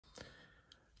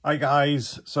Hi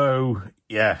guys, so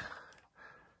yeah,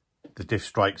 the diff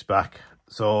strikes back.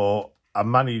 So I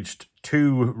managed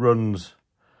 2 runs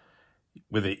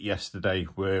with it yesterday.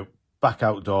 We're back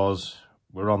outdoors,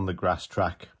 we're on the grass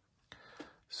track.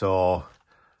 So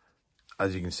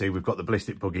as you can see, we've got the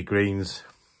ballistic buggy greens.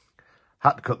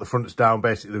 Had to cut the fronts down,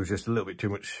 basically there was just a little bit too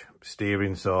much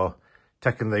steering, so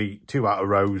taking the 2 outer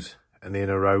rows and the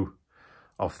inner row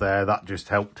off there, that just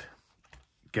helped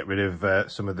get rid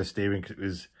of some of the steering because it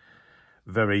was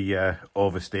very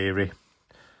oversteery.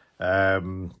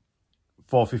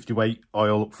 450 weight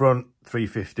oil up front,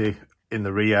 350 in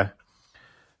the rear.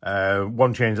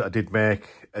 One change that I did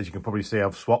make, as you can probably see,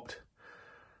 I've swapped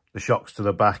the shocks to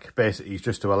the back. Basically, it's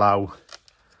just to allow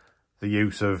the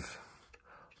use of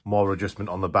more adjustment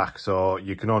on the back, so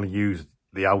you can only use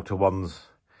the outer ones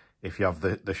if you have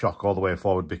the shock all the way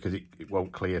forward, because it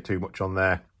won't clear too much on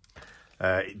there.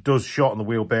 It does shorten the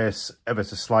wheelbase ever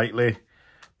so slightly,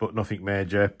 but nothing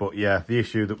major. But yeah, the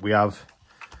issue that we have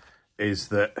is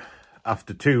that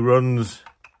after 2 runs,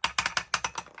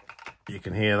 you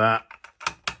can hear that.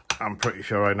 I'm pretty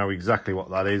sure I know exactly what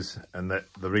that is, and that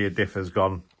the rear diff has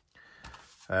gone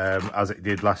as it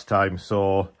did last time.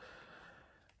 So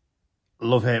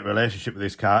love-hate relationship with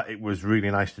this car. It was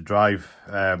really nice to drive.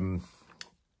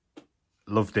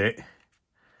 Loved it.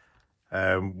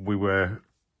 We were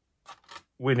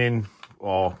winning,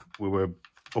 or we were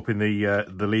up in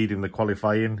the lead in the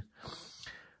qualifying,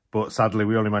 but sadly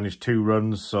we only managed 2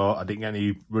 runs, so I didn't get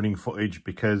any running footage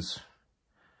because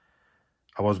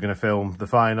I was going to film the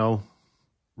final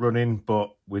running,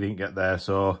 but we didn't get there.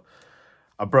 So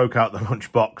I broke out the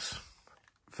lunchbox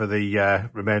for the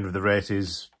remainder of the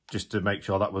races, just to make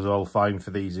sure that was all fine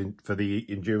for for the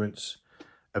endurance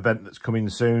event that's coming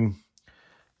soon.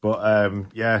 But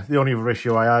yeah, the only other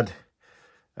issue I had,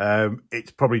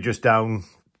 it's probably just down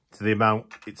to the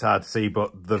amount, it's hard to see,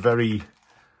 but the very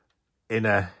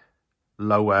inner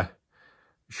lower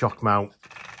shock mount,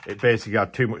 it basically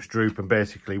had too much droop, and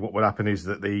basically what would happen is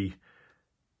that the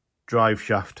drive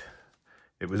shaft,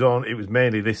 it was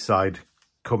mainly this side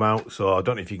come out. So I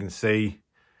don't know if you can see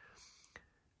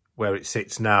where it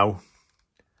sits now.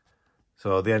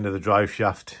 So the end of the drive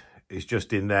shaft is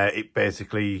just in there. It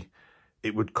basically,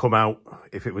 it would come out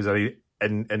if it was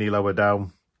any lower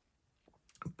down,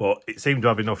 but it seemed to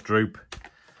have enough droop.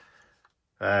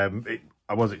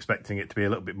 I was expecting it to be a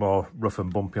little bit more rough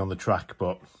and bumpy on the track,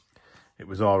 but it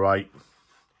was all right.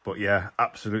 But yeah,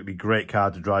 absolutely great car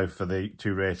to drive for the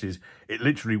 2 races. It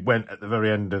literally went at the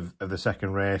very end of the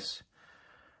second race.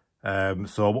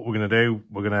 So what we're going to do,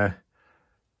 we're going to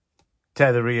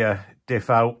tear the rear diff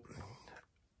out,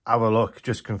 have a look,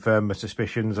 just confirm my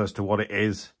suspicions as to what it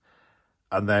is.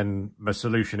 And then my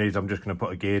solution is I'm just going to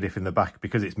put a gear diff in the back,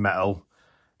 because it's metal,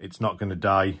 it's not going to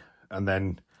die. And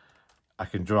then I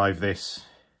can drive this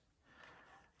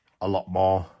a lot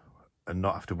more and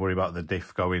not have to worry about the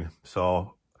diff going.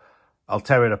 So I'll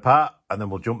tear it apart and then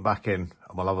we'll jump back in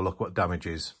and we'll have a look what damage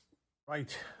is.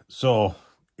 Right, so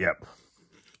yep,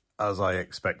 as I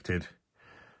expected.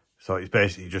 So it's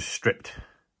basically just stripped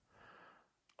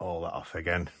all that off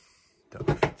again. Don't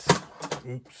know if it's,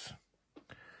 oops,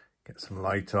 get some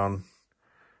light on.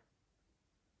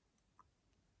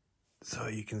 So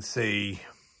you can see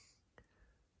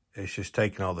it's just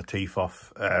taking all the teeth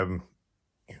off.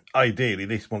 Ideally,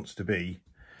 this wants to be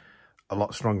a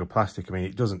lot stronger plastic. I mean,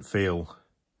 it doesn't feel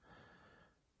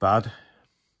bad,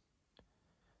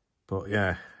 but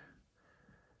yeah,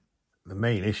 the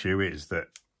main issue is that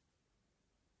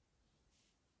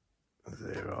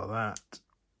zero that.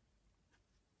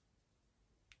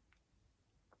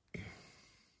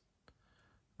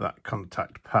 That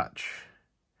contact patch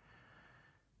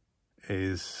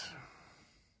is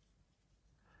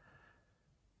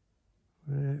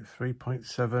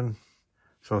 3.7.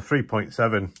 So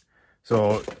 3.7.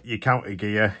 So your counter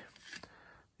gear,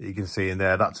 you can see in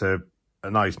there, that's a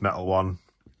nice metal one.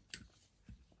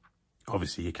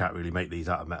 Obviously you can't really make these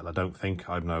out of metal, I don't think.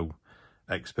 I'm no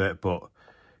expert, but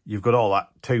you've got all that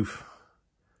tooth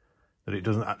that it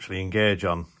doesn't actually engage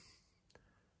on.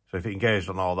 So if it engaged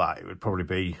on all that, it would probably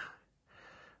be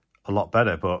a lot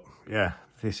better. But yeah,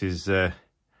 this is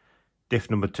diff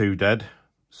number 2 dead.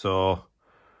 So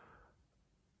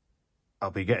I'll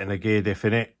be getting a gear diff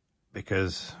in it,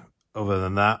 because other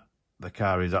than that, the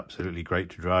car is absolutely great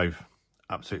to drive.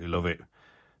 Absolutely love it.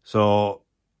 So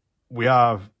we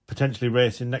are potentially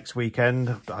racing next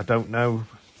weekend. I don't know.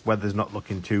 Weather's not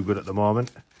looking too good at the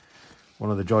moment.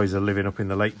 One of the joys of living up in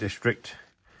the Lake District.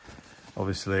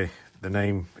 Obviously, the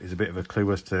name is a bit of a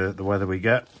clue as to the weather we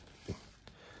get.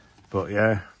 But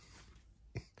yeah,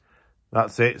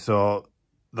 that's it. So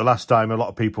the last time a lot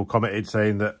of people commented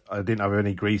saying that I didn't have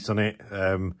any grease on it.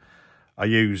 I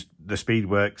used the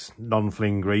Speedworks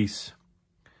non-fling grease.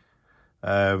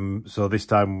 So this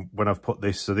time when I've put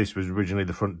this, so this was originally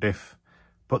the front diff,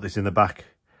 put this in the back,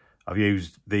 I've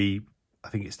used the, I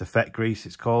think it's the FET grease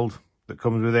it's called, that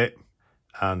comes with it,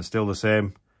 and still the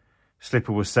same.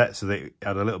 Slipper was set so that it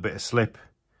had a little bit of slip,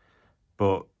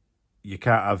 but you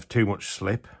can't have too much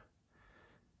slip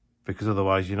because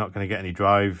otherwise you're not going to get any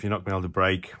drive, you're not going to be able to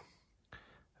brake.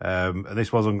 And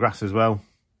this was on grass as well.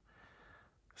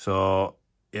 So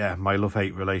yeah, my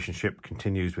love-hate relationship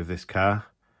continues with this car.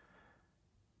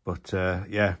 But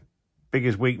yeah,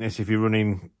 biggest weakness if you're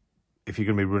going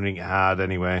to be running it hard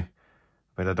anyway.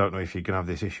 I mean, I don't know if you can have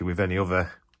this issue with any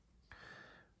other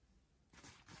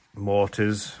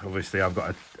motors. Obviously I've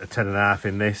got a 10.5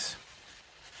 in this.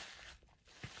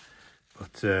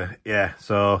 But yeah,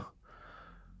 so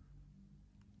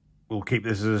we'll keep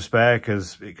this as a spare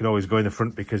because it can always go in the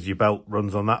front because your belt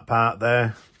runs on that part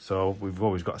there. So we've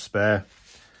always got a spare.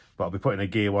 But I'll be putting a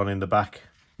gear one in the back.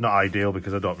 Not ideal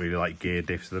because I don't really like gear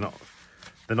diffs.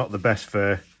 They're not the best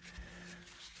for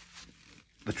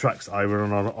the tracks that I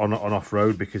run on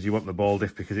off-road because you want the ball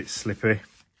diff because it's slippy.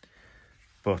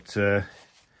 But yeah,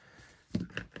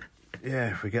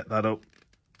 if we get that up,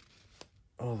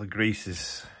 all the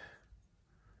greases.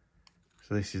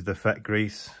 So this is the FET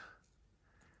grease.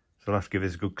 So I'll have to give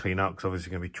this a good clean out because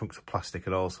obviously going to be chunks of plastic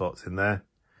and all sorts in there.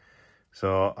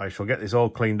 So I shall get this all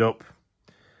cleaned up.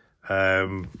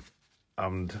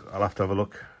 And I'll have to have a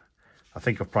look. I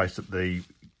think I've priced up the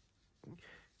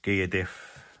gear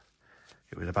diff.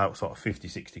 It was about sort of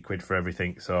 50-60 quid for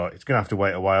everything. So it's going to have to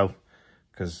wait a while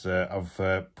because I've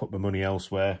put my money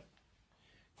elsewhere.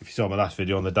 If you saw my last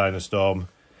video on the Dynastorm,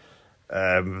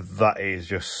 that is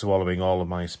just swallowing all of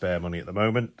my spare money at the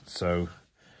moment. So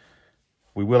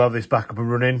we will have this back up and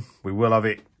running. We will have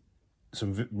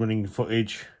some running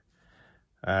footage.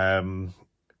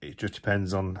 It just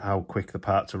depends on how quick the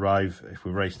parts arrive if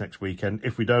we race next weekend.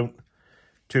 If we don't,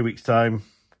 2 weeks' time,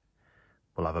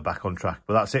 we'll have her back on track.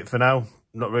 But that's it for now.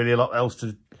 Not really a lot else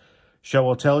to show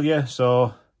or tell you.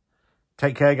 So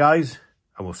take care, guys,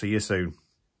 and we'll see you soon.